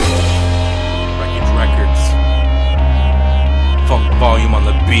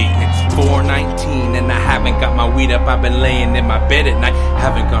beat. It's 4:19 and I haven't got my weed up. I've been laying in my bed at night,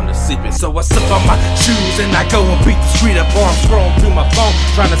 haven't gone to sleep. So I slip on my shoes and I go and beat the street up. Or I'm scrolling through my phone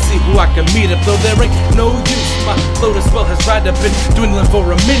trying to see who I can meet up. Though there ain't no use, my lotus well has dried up, been dwindling for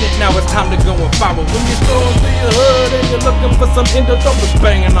a minute. Now it's time to go and follow. When you're strolling through your hood and you're looking for some endo, dope is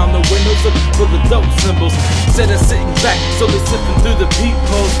banging on the windows for the dope symbols. Instead of sitting back, slowly slipping through the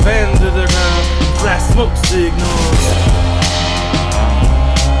peepholes, fan to the ground, flash smoke signals.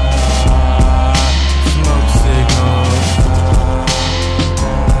 Smoke signals.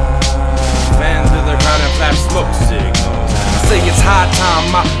 Fan to the ground and flash smoke signals. I say it's high time,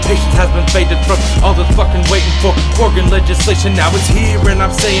 my patience has been faded from all the fucking waiting for organ legislation. Now it's here and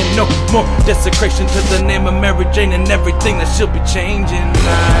I'm saying no more desecration to the name of Mary Jane and everything that should be changing.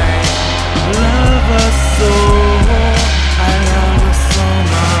 I love her so, I love her so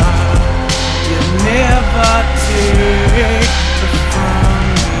much. You never take it from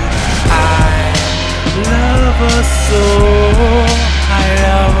me. I love her so, I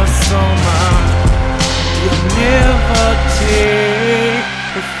love her so much. You never take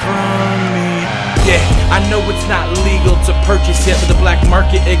it from me. Yeah, I know it's not legal to purchase yet, but the black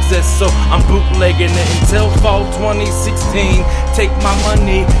market exists, so I'm bootlegging it until fall 2016. Take my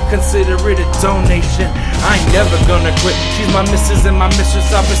money, consider it a donation. I ain't never gonna quit. She's my missus and my mistress.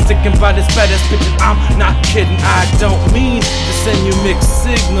 I've been sticking by this badass bitch. I'm not kidding. I don't mean to send you mixed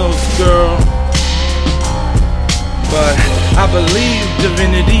signals, girl, but I believe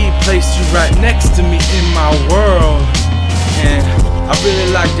divinity placed you right next to me in my world, and I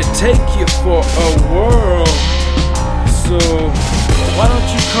really like to take you for a whirl. So why don't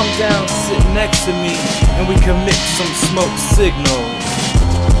you come down, sit next to me, and we can mix some smoke signals.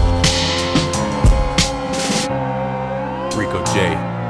 ReKoJay.